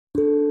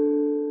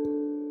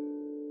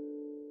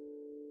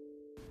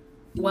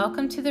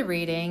Welcome to the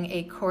reading,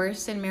 A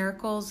Course in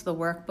Miracles, the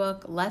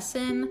Workbook,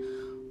 Lesson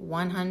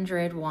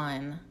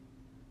 101.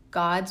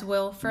 God's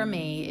will for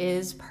me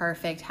is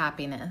perfect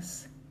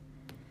happiness.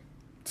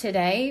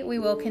 Today, we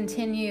will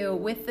continue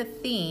with the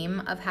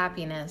theme of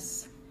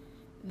happiness.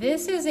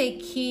 This is a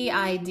key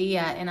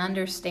idea in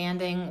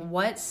understanding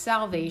what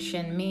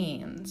salvation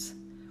means.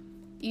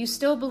 You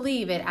still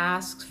believe it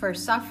asks for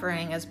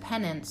suffering as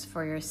penance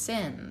for your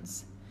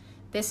sins.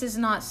 This is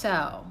not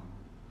so.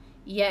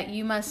 Yet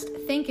you must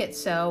think it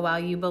so while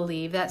you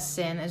believe that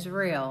sin is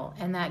real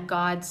and that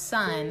God's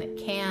Son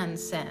can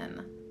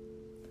sin.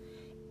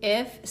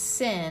 If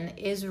sin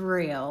is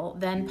real,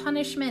 then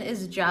punishment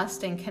is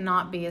just and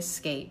cannot be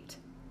escaped.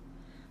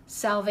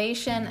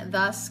 Salvation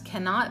thus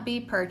cannot be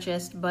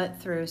purchased but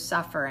through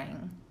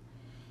suffering.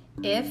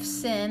 If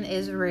sin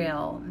is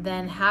real,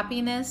 then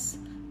happiness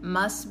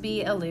must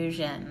be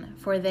illusion,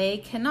 for they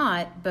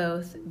cannot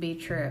both be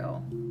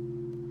true.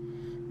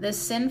 The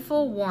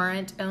sinful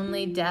warrant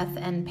only death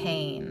and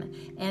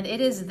pain, and it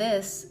is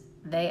this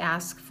they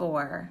ask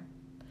for.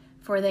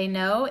 For they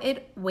know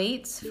it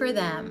waits for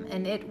them,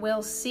 and it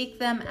will seek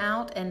them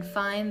out and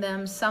find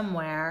them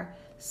somewhere,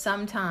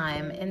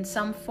 sometime, in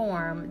some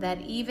form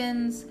that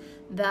evens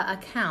the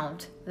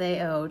account they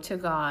owe to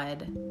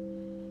God.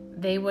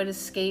 They would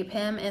escape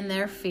him in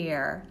their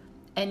fear,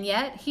 and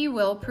yet he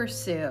will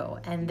pursue,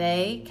 and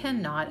they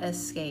cannot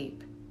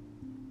escape.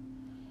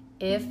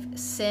 If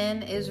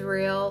sin is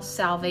real,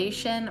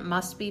 salvation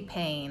must be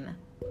pain.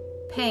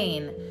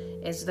 Pain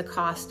is the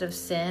cost of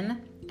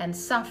sin, and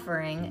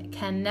suffering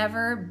can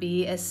never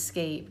be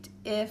escaped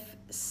if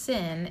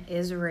sin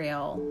is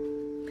real.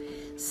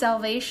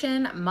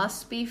 Salvation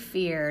must be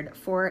feared,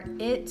 for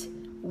it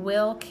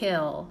will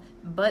kill,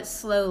 but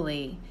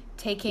slowly,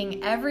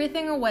 taking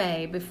everything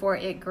away before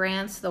it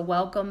grants the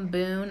welcome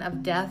boon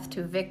of death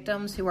to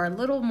victims who are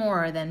little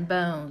more than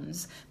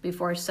bones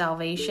before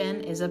salvation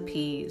is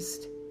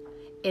appeased.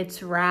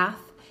 Its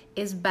wrath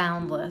is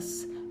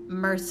boundless,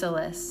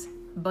 merciless,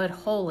 but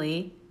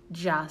wholly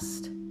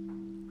just.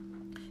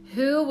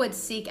 Who would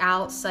seek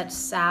out such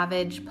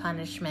savage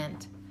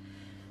punishment?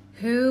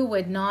 Who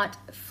would not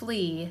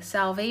flee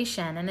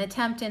salvation and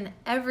attempt in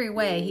every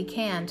way he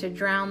can to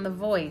drown the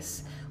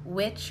voice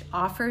which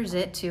offers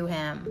it to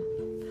him?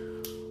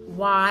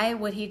 Why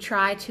would he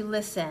try to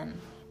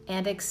listen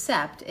and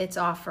accept its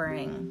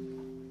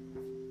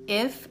offering?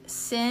 If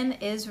sin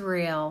is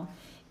real,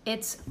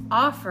 its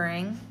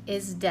offering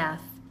is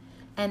death,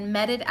 and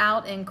meted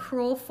out in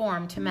cruel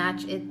form to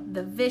match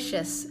the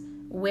vicious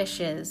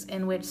wishes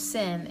in which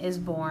sin is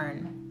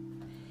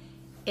born.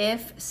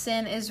 If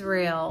sin is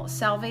real,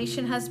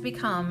 salvation has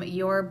become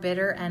your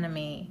bitter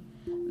enemy,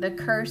 the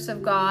curse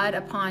of God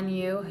upon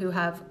you who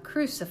have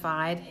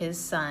crucified his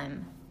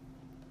Son.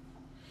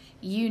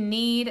 You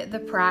need the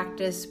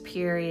practice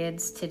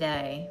periods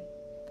today.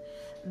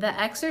 The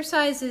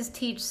exercises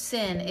teach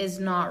sin is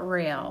not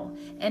real,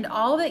 and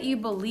all that you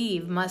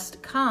believe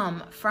must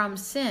come from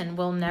sin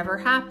will never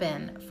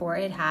happen, for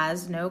it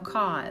has no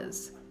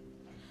cause.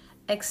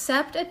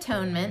 Accept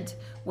atonement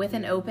with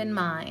an open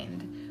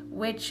mind,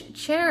 which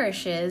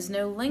cherishes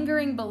no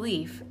lingering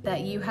belief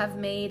that you have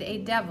made a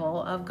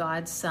devil of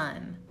God's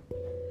Son.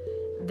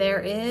 There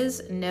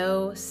is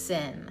no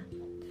sin.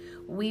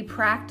 We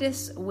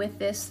practice with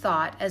this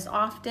thought as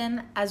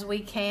often as we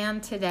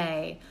can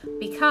today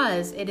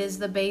because it is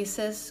the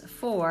basis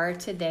for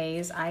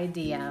today's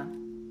idea.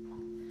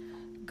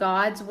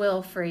 God's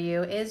will for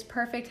you is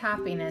perfect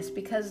happiness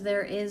because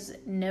there is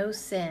no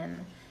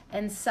sin,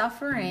 and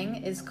suffering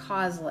is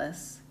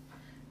causeless.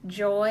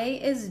 Joy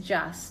is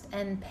just,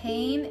 and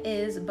pain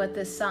is but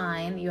the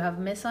sign you have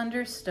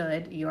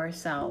misunderstood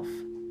yourself.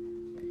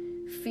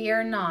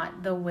 Fear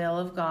not the will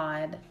of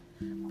God,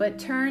 but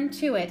turn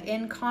to it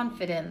in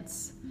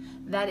confidence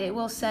that it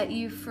will set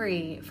you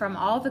free from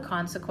all the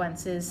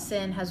consequences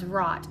sin has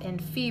wrought in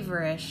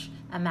feverish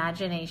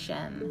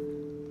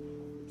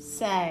imagination.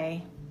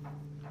 Say,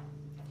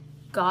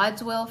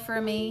 God's will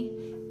for me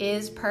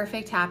is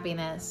perfect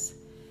happiness.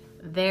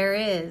 There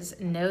is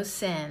no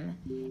sin.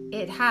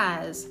 It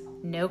has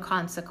no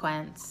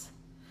consequence.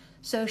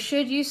 So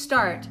should you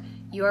start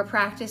your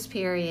practice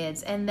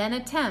periods and then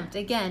attempt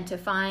again to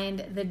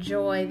find the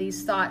joy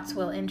these thoughts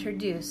will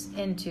introduce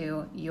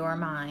into your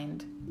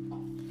mind.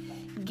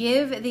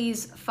 Give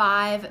these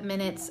 5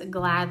 minutes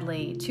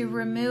gladly to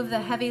remove the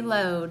heavy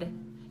load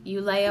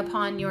you lay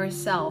upon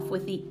yourself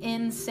with the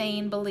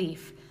insane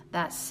belief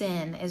that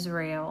sin is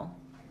real.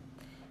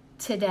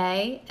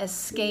 Today,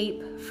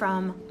 escape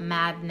from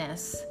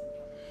madness.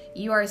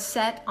 You are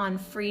set on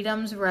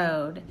freedom's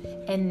road,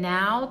 and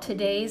now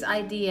today's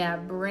idea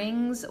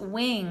brings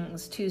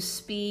wings to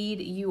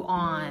speed you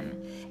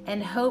on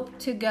and hope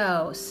to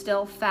go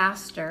still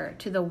faster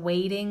to the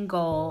waiting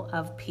goal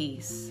of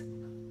peace.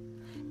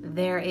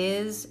 There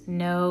is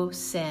no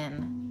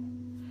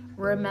sin.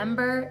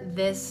 Remember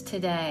this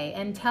today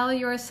and tell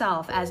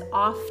yourself as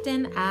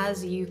often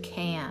as you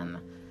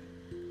can,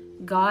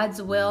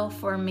 God's will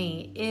for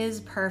me is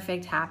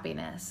perfect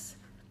happiness.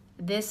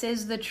 This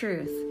is the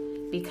truth.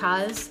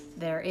 because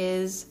there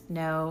is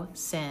no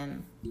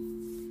sin.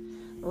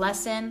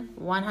 Lesson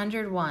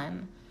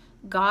 101.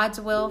 God's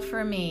will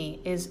for me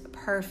is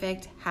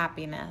perfect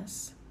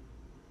happiness.